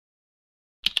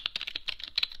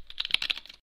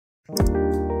What's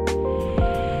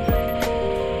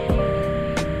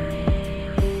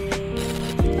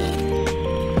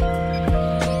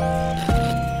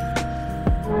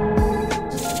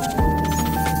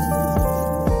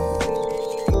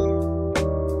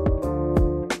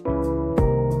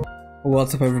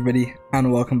up everybody,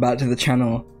 and welcome back to the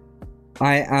channel.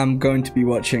 I am going to be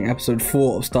watching episode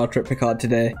 4 of Star Trek Picard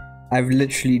today. I've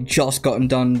literally just gotten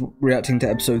done reacting to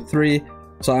episode 3,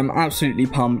 so I'm absolutely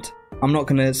pumped. I'm not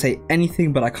going to say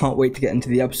anything, but I can't wait to get into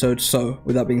the episode, so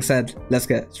with that being said, let's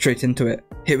get straight into it.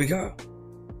 Here we go.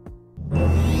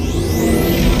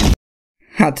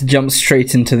 Had to jump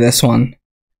straight into this one.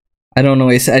 I don't want to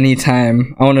waste any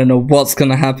time. I want to know what's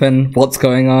going to happen, what's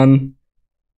going on.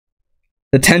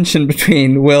 The tension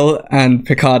between Will and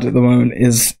Picard at the moment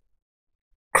is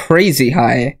crazy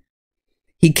high.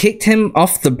 He kicked him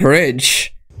off the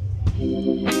bridge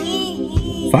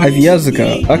 5 years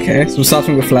ago. Okay, so we're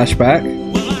starting with flashback.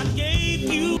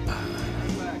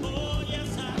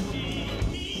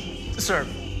 Sir,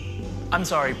 I'm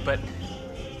sorry, but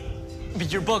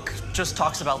your book just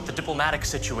talks about the diplomatic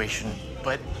situation,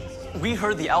 but we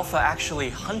heard the Alpha actually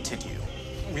hunted you.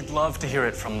 We'd love to hear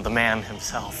it from the man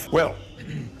himself. Well,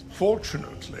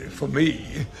 fortunately for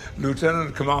me,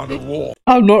 Lieutenant Commander Worf.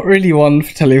 I'm not really one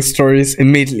for telling stories,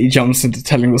 immediately jumps into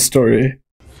telling the story.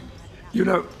 You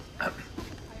know,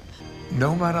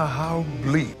 no matter how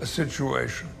bleak a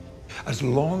situation, as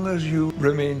long as you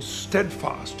remain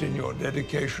steadfast in your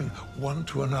dedication one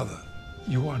to another,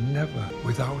 you are never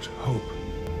without hope.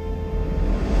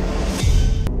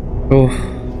 Oh,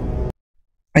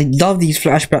 I love these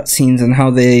flashback scenes and how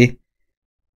they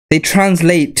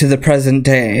translate to the present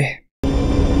day.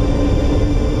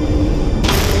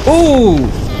 Oh!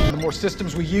 The more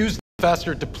systems we use, the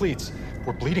faster it depletes.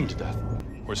 We're bleeding to death.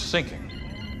 We're sinking.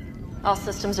 All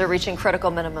systems are reaching critical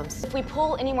minimums. If we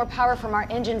pull any more power from our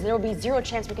engines, there will be zero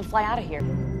chance we can fly out of here.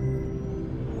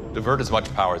 Divert as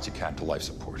much power as you can to life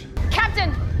support.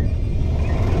 Captain!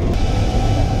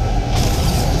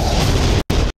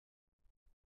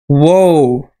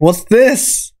 Whoa, what's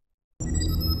this?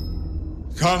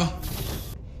 Come.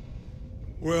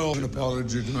 Well, an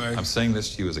apology to make. I'm saying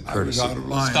this to you as a courtesy. I was out of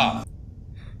line. Stop.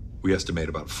 We estimate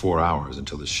about 4 hours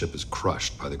until the ship is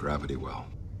crushed by the gravity well.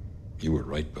 You were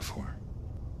right before.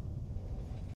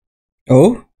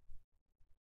 Oh?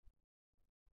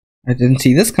 I didn't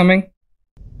see this coming.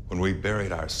 When we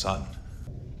buried our son,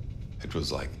 it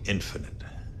was like infinite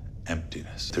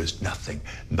emptiness. There's nothing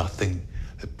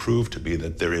that proved to be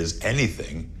that there is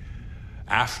anything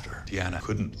after. Deanna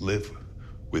couldn't live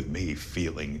with me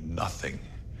feeling nothing,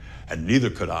 and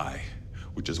neither could I,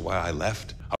 which is why I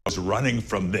left. I was running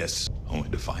from this, only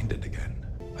to find it again.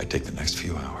 I take the next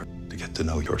few hours to get to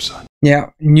know your son.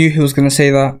 Yeah, knew he was gonna say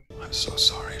that. I'm so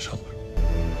sorry, Jean-Luc.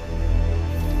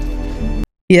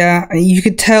 Yeah, you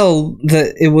could tell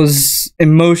that it was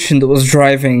emotion that was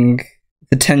driving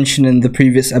the tension in the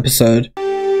previous episode.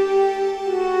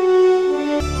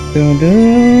 Dun,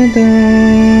 dun, dun.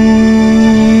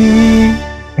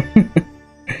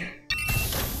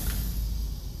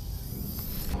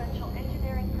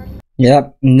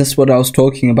 Yep, and this is what I was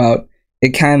talking about. It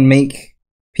can make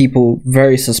people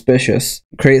very suspicious.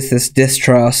 It creates this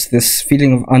distrust, this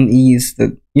feeling of unease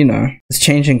that, you know, this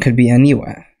changing could be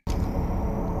anywhere.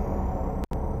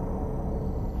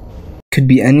 Could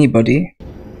be anybody.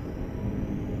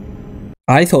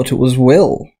 I thought it was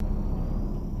Will.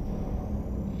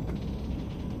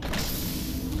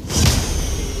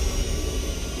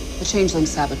 The changeling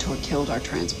saboteur killed our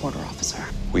transporter officer.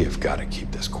 We have got to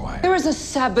keep this quiet. There is a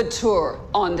saboteur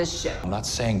on this ship. I'm not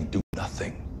saying do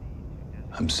nothing.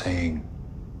 I'm saying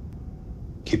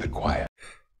keep it quiet.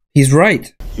 He's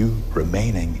right. You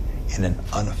remaining in an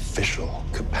unofficial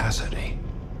capacity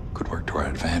could work to our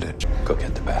advantage. Go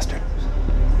get the bastard.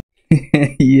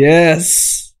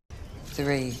 Yes.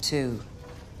 3, 2,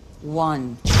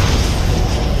 1.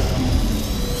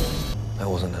 That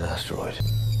wasn't an asteroid.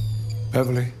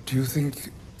 Beverly, do you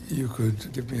think you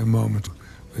could give me a moment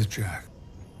with Jack?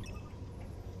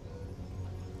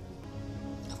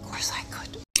 Of course I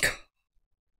could.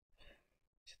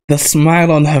 The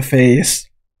smile on her face.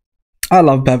 I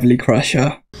love Beverly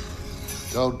Crusher.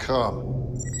 Don't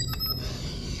come.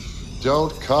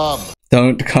 Don't come.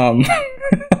 Don't come.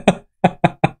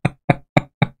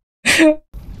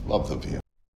 Love the view.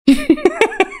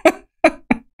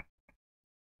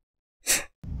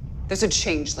 There's a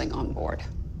changeling on board.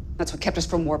 That's what kept us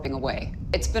from warping away.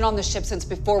 It's been on the ship since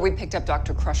before we picked up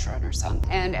Dr. Crusher and her son.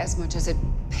 And as much as it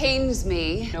pains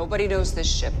me, nobody knows this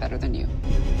ship better than you.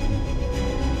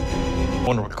 I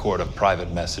want to record a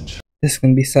private message. This is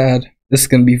gonna be sad. This is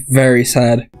gonna be very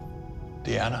sad.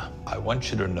 Deanna, I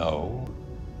want you to know.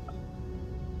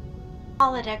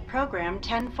 Holodeck program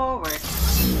 10 forward.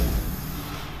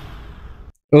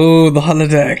 Oh, the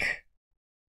holodeck.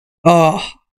 Oh,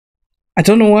 I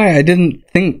don't know why I didn't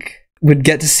think we'd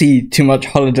get to see too much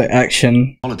holodeck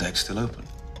action. Holodeck's still open.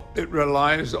 It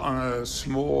relies on a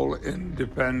small,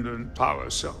 independent power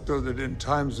cell, so that in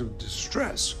times of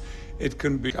distress, it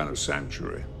can be kind of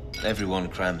sanctuary. Everyone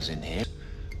crams in here,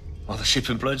 while the ship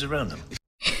implodes around them.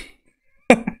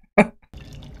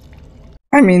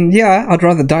 I mean, yeah, I'd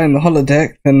rather die in the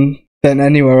holodeck than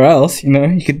anywhere else, you know?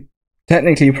 You could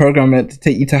technically program it to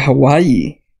take you to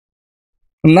Hawaii.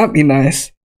 Wouldn't that be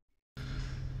nice?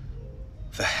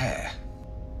 The hair.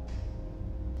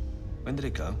 When did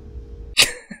it go?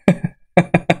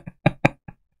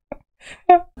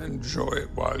 Enjoy it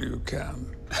while you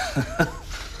can.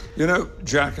 You know,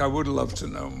 Jack, I would love to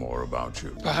know more about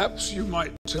you. Perhaps you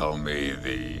might tell me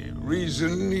the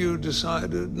reason you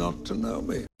decided not to know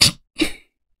me.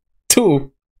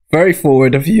 Cool. Very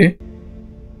forward of you.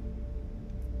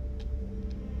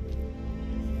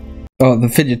 Oh, the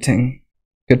fidgeting.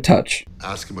 Good touch.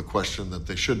 Ask him a question that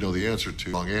they should know the answer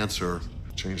to. Wrong answer,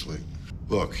 changeling.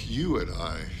 Look, you and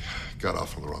I got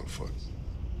off on the wrong foot.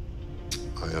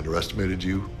 I underestimated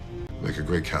you. Make a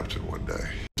great captain one day.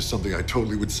 Just something I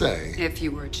totally would say. If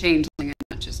you were a changeling and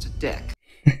not just a dick.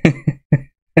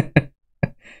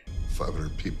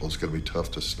 500 people, it's gonna be tough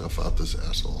to snuff out this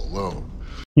asshole alone.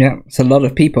 Yeah, it's a lot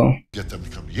of people. Get them to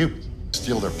come to you.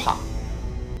 Steal their pot.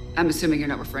 I'm assuming you're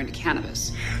not referring to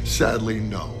cannabis. Sadly,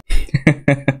 no.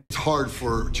 It's hard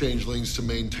for changelings to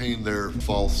maintain their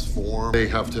false form. They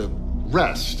have to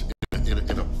rest in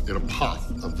a pot,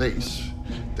 a vase.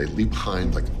 They leave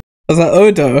behind like... Was that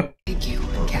Odo? Thank you,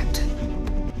 Captain.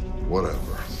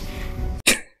 Whatever.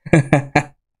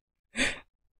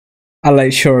 I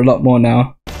like Shore a lot more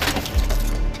now.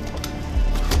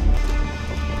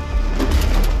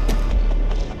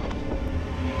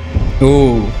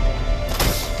 Ooh.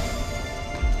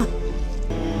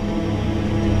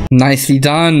 Nicely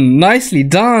done. Nicely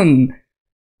done.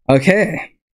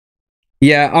 Okay.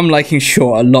 Yeah, I'm liking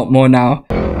Shore a lot more now.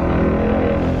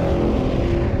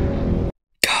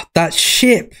 God, that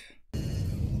ship.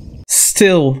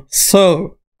 Still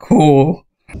so cool.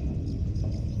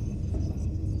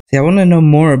 See, I want to know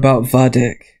more about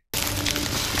Vadik.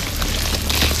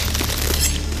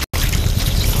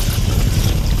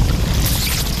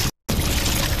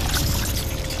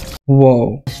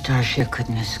 Whoa. The starship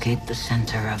couldn't escape the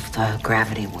center of the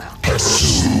gravity well.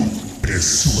 Assume it is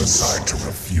suicide to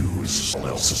refuse. All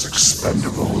else is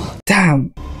expendable.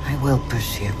 Damn. I will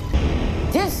pursue.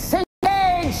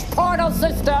 Disengage portal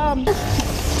system!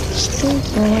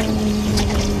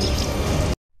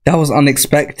 That was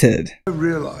unexpected. I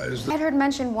realized that... I'd heard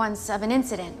mention once of an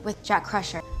incident with Jack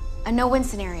Crusher. A no-win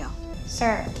scenario.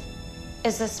 Sir,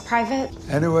 is this private?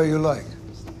 Any way you like.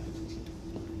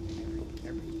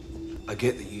 I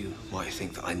get that you might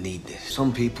think that I need this.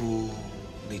 Some people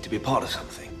need to be a part of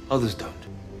something. Others don't.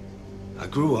 I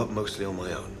grew up mostly on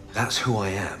my own. That's who I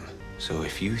am. So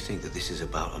if you think that this is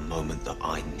about a moment that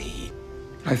I need...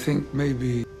 I think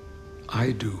maybe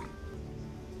I do.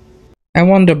 I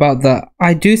wonder about that.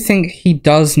 I do think he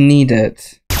does need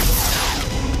it.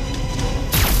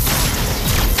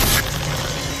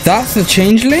 That's a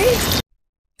changeling?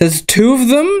 There's two of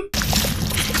them?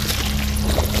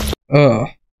 Ugh.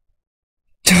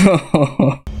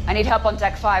 I need help on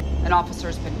deck 5. An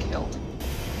officer's been killed.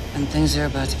 And things are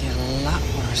about to get a lot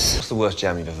worse. What's the worst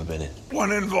jam you've ever been in?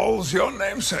 One involves your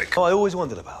namesake. Oh, I always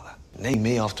wondered about that. Name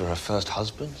me after her first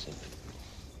husband?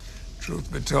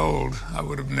 Truth be told, I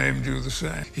would have named you the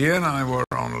same. He and I were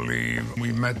on leave.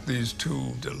 We met these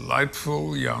two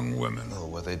delightful young women. Oh,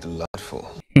 were they delightful?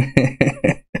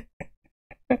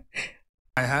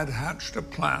 I had hatched a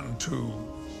plan to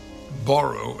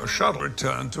borrow a shuttle,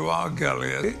 return to our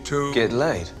galley to... Get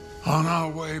laid? On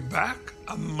our way back,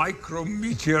 a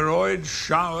micrometeoroid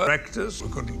shower wrecked us. We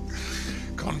couldn't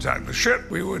contact the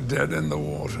ship. We were dead in the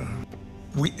water.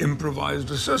 We improvised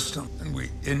a system, and we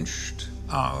inched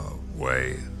our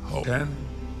way home. 10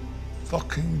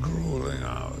 fucking grueling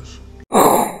hours.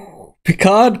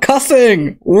 Picard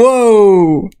cussing!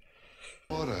 Whoa!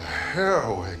 What a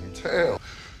harrowing tale.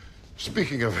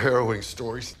 Speaking of harrowing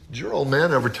stories, did your old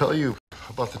man ever tell you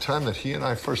about the time that he and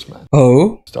I first met?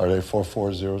 Oh? Stardate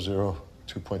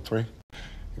 44002.3.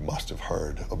 You must have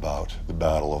heard about the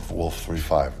Battle of Wolf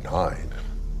 359.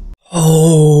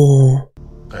 Oh.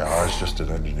 Yeah, I was just in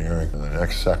engineering. And the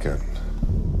next second,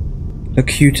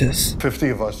 Locutus. 50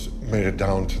 of us made it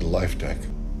down to the life deck.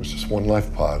 There's just one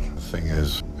life pod. The thing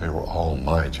is, they were all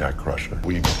my Jack Crusher.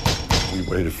 We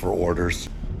waited for orders.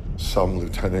 Some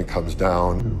lieutenant comes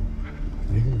down.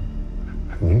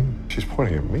 She's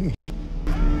pointing at me.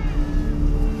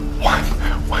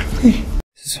 Why me?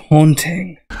 This is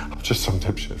haunting. I'm just some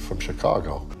dipshit from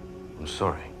Chicago. I'm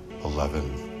sorry.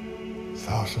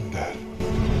 11,000 dead.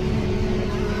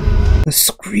 The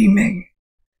screaming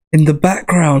in the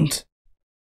background.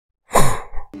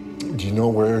 Do you know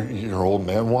where your old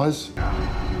man was?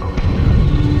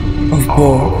 Of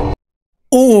Borg.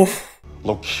 Oof.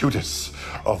 Locutus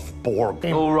of Borg.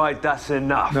 All right, that's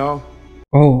enough. No,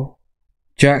 Oh.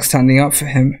 Jack standing up for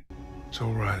him. it's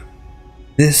all right.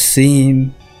 This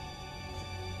scene.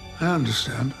 I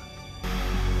understand.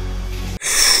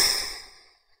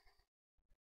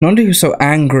 Nandi was so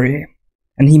angry,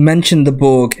 and he mentioned the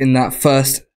Borg in that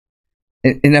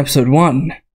in episode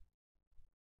 1.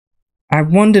 I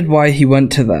wondered why he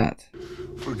went to that.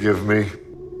 Forgive me.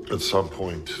 At some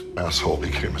point, asshole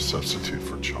became a substitute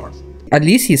for charm. At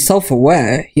least he's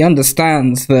self-aware. He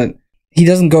understands that he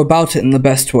doesn't go about it in the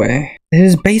best way. It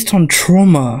is based on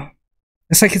trauma.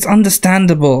 It's like it's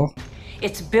understandable.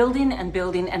 It's building and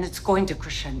building, and it's going to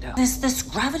crescendo. This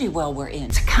gravity well we're in,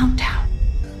 it's a countdown.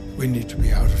 We need to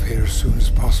be out of here as soon as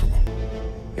possible.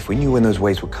 If we knew when those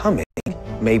waves were coming,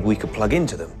 maybe we could plug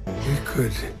into them. We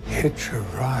could hitch a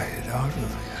ride out of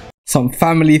here. Some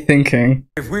family thinking.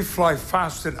 If we fly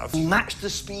fast enough, We match the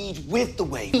speed with the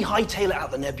wave. We hightail it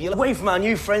out the nebula, away from our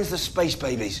new friends, the space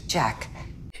babies. Jack.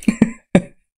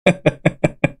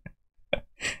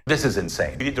 This is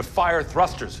insane. You need to fire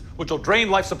thrusters, which will drain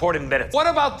life support in minutes. What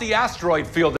about the asteroid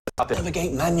field that's out there?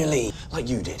 Navigate manually, like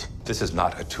you did. This is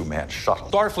not a two-man shuttle.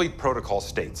 Starfleet protocol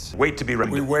states, wait to be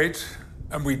ready. we wait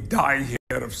and we die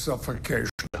here of suffocation.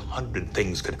 100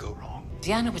 things could go wrong.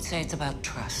 Deanna would say it's about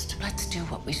trust. Let's do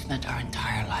what we spent our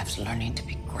entire lives learning to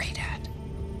be great at.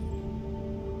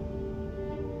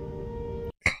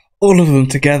 All of them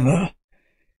together.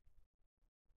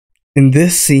 In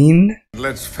this scene.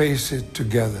 Let's face it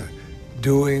together,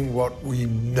 doing what we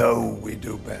know we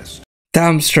do best.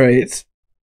 Damn straight.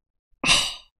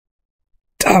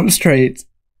 Damn straight.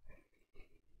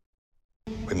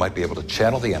 We might be able to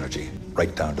channel the energy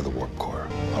right down to the warp core.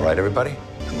 All right, everybody?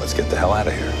 And let's get the hell out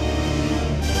of here.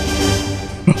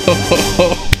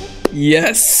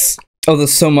 Yes. Oh,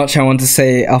 there's so much I want to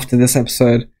say after this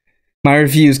episode. My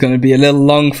review is going to be a little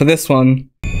long for this one.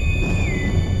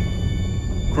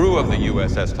 Crew of the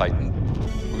USS Titan,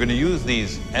 we're going to use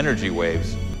these energy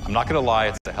waves. I'm not going to lie,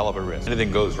 it's a hell of a risk. If anything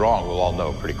goes wrong, we'll all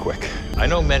know pretty quick. I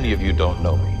know many of you don't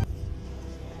know me.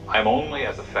 I'm only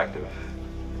as effective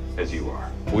as you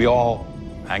are. We all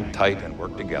hang tight and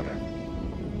work together.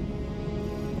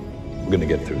 We're going to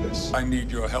get through this. I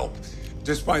need your help,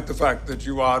 despite the fact that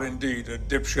you are indeed a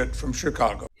dipshit from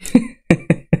Chicago.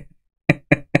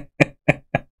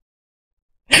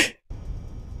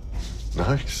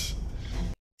 Nice.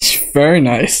 Very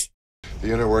nice.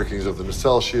 The inner workings of the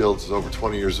Nacelle shields is over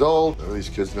 20 years old. None of these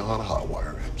kids know how to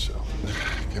hotwire it, so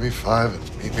give me 5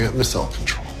 and meet me at Nacelle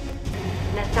control.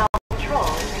 Nacelle control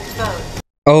exposed.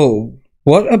 Oh,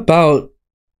 what about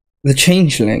the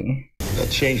changeling? That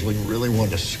changeling really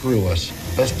wanted to screw us.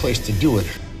 Best place to do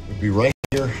it would be right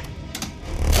here,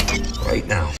 right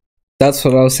now. That's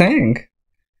what I was saying.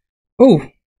 Oh,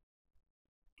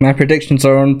 my predictions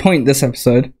are on point this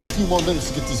episode. A few more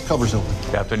minutes to get these covers open.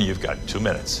 Captain, you've got 2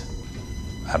 minutes.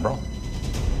 Admiral,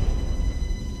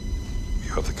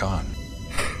 you have the con.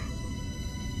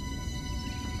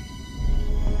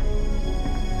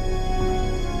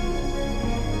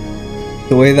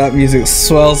 The way that music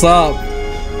swells up.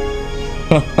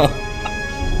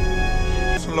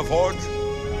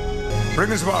 LaForge,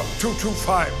 bring us about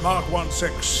 225 Mark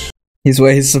 16. He's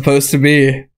where he's supposed to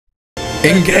be.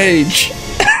 Engage.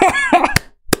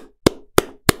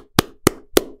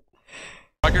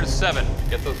 Record 7,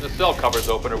 get those nacelle covers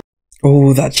open.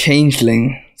 Oh, that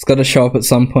changeling. It's got to show up at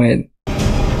some point.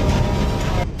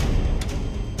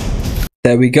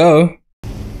 There we go.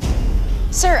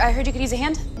 Sir, I heard you could use a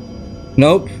hand.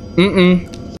 Nope.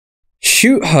 Mm-mm.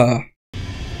 Shoot her.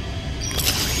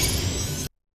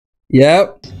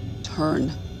 Yep.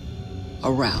 Turn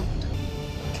around.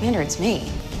 Commander, it's me.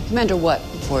 Commander what,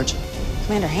 Forge?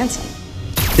 Commander Hansen.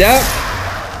 Yep.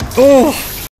 Oh.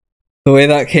 The way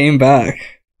that came back.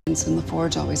 Hansen, the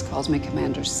Forge always calls me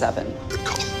Commander 7. Good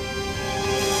call.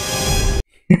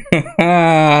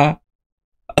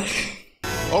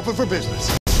 Open for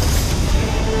business.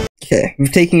 Okay,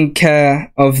 we've taken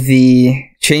care of the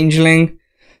changeling.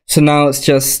 So now it's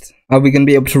just, are we going to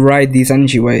be able to ride these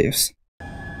energy waves?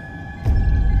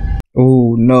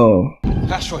 Oh no.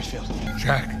 Asteroid field.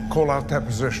 Jack, call out their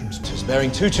positions. It's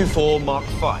bearing 224 Mark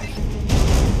 5.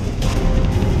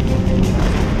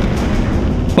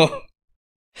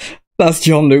 That's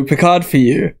Jean-Luc Picard for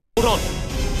you. Hold on.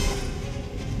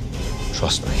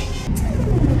 Trust me.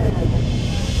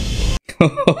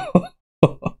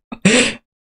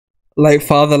 Like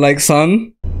father, like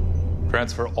son.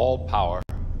 Transfer all power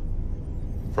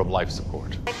from life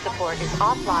support. Life support is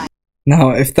offline. Now,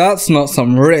 if that's not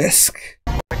some risk,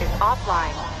 Is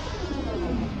offline.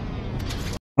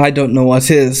 I don't know what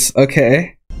is.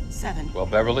 Okay. 7. Well,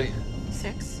 Beverly,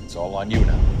 6. it's all on you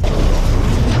now.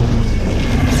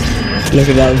 Look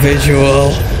at that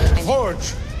visual.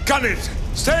 Forge! Gun it!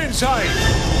 Stay inside!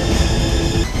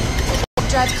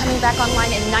 Drive coming back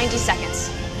online in 90 seconds.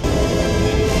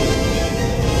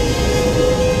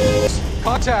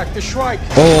 Contact the Shrike.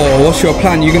 Oh, what's your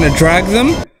plan? You gonna drag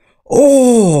them?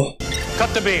 Oh!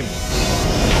 Cut the beam.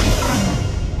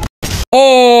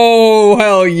 Oh,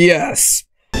 hell yes!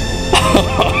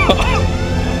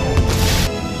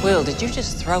 Will, did you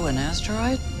just throw an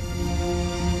asteroid?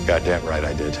 Goddamn right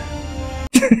I did.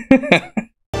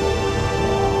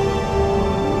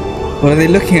 What are they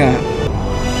looking at?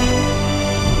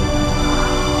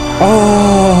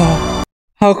 Oh!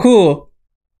 How cool!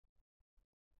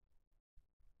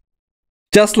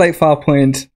 Just like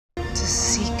Farpoint. To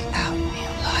seek out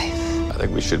new life. I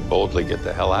think we should boldly get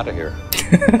the hell out of here.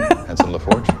 Handsome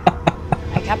LaForge.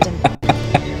 Hi, Captain.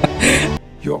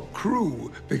 Your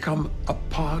crew become a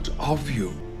part of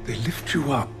you. They lift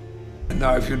you up. And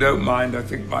now, if you don't mind, I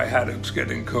think my haddock's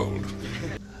getting cold.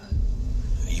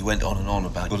 You went on and on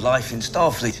about your life in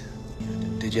Starfleet.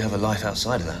 Did you have a life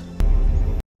outside of that?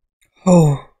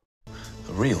 Oh.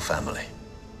 A real family?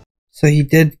 So he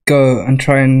did go and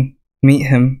try and meet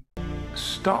him.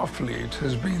 Starfleet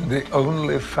has been the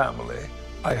only family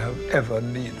I have ever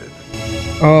needed.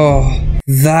 Oh,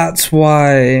 that's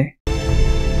why.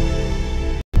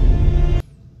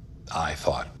 I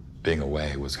thought being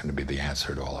away was going to be the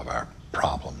answer to all of our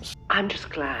problems. I'm just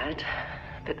glad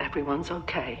that everyone's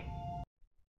okay.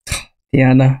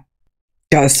 Deanna.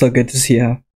 God, it's so good to see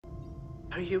her.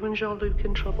 Are you and Jean-Luc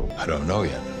in trouble? I don't know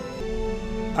yet.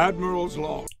 Admiral's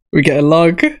log. We get a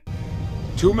log.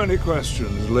 Too many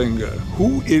questions linger.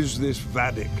 Who is this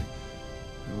Vadik?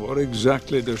 And what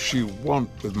exactly does she want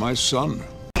with my son?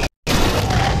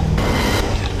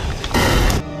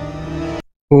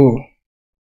 Ooh.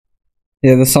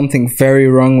 Yeah, there's something very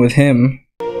wrong with him.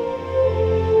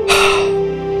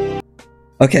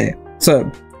 Okay, so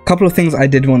a couple of things I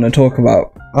did want to talk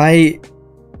about. I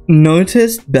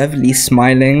noticed Beverly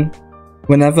smiling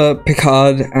whenever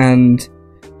Picard and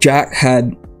Jack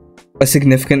had a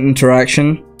significant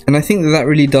interaction, and I think that that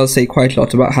really does say quite a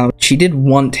lot about how she did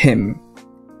want him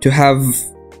to have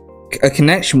a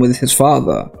connection with his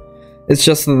father. It's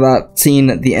just that scene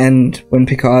at the end when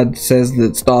Picard says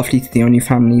that Starfleet is the only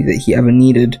family that he ever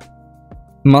needed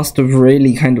must have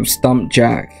really kind of stumped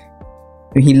Jack.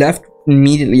 He left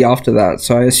immediately after that,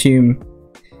 so I assume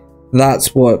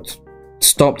that's what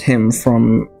stopped him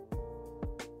from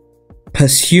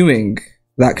pursuing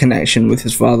that connection with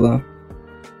his father.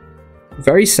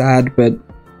 Very sad, but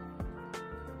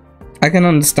I can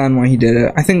understand why he did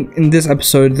it. I think in this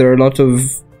episode there are a lot of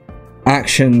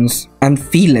actions and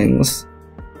feelings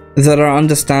that are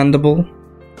understandable.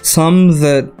 Some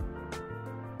that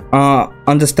are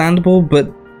understandable,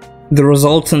 but the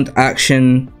resultant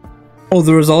action, or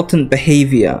the resultant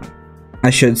behavior, I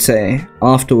should say,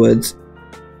 afterwards,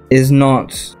 is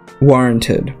not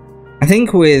warranted. I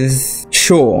think with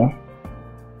Shaw,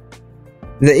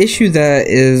 the issue there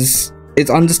is it's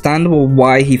understandable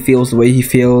why he feels the way he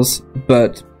feels,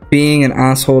 but being an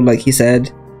asshole, like he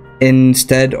said,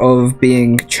 instead of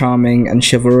being charming and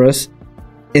chivalrous,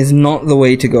 is not the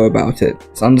way to go about it.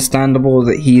 It's understandable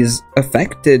that he's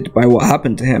affected by what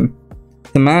happened to him.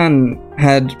 The man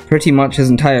had pretty much his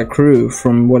entire crew,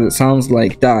 from what it sounds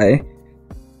like, die.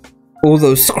 All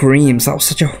those screams, that was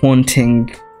such a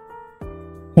hauntingly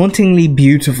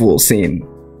beautiful scene.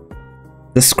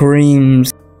 The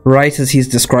screams, right as he's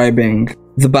describing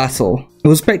the battle, it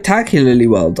was spectacularly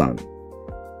well done.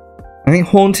 I think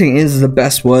haunting is the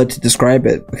best word to describe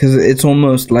it, because it's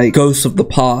almost like ghosts of the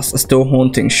past are still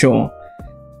haunting Shaw.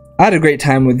 I had a great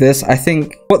time with this. I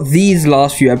think what these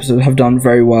last few episodes have done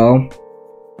very well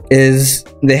is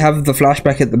they have the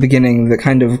flashback at the beginning that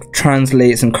kind of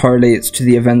translates and correlates to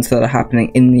the events that are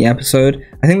happening in the episode.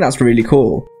 I think that's really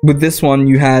cool. With this one,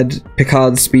 you had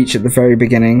Picard's speech at the very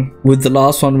beginning. With the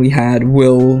last one, we had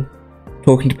Will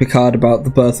talking to Picard about the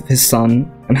birth of his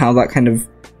son and how that kind of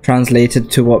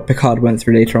translated to what Picard went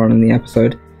through later on in the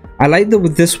episode. I like that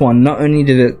with this one, not only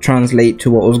did it translate to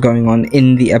what was going on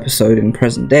in the episode in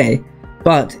present day,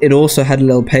 but it also had a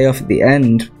little payoff at the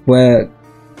end where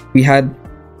we had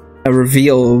a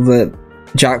reveal that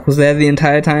Jack was there the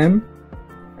entire time.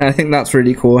 And I think that's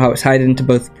really cool, how it's tied into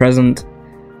both the present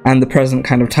and the present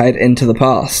kind of tied into the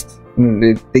past.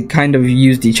 They kind of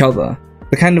used each other.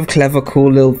 The kind of clever,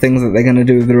 cool little things that they're going to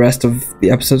do with the rest of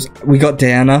the episodes. We got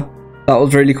Diana. That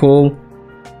was really cool.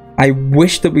 I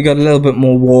wish that we got a little bit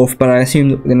more Worf, but I assume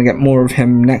that we're going to get more of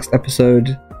him next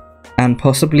episode. And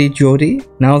possibly Geordi,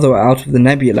 now that we're out of the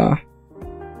nebula.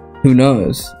 Who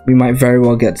knows? We might very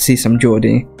well get to see some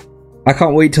Geordi. I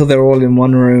can't wait till they're all in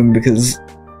one room, because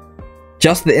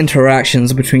just the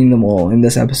interactions between them all in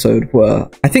this episode were...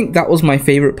 I think that was my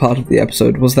favourite part of the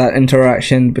episode, was that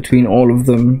interaction between all of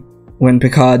them when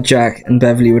Picard, Jack and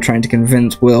Beverly were trying to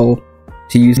convince Will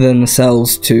to use the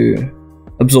nacelles to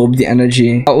absorb the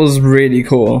energy. That was really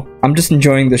cool. I'm just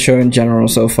enjoying the show in general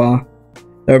so far.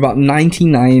 There are about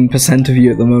 99% of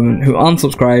you at the moment who aren't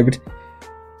subscribed.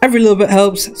 Every little bit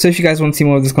helps, so if you guys want to see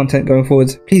more of this content going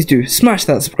forward, please do smash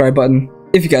that subscribe button.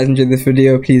 If you guys enjoyed this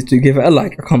video, please do give it a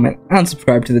like, a comment, and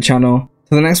subscribe to the channel.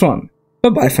 Till the next one, bye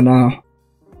bye for now.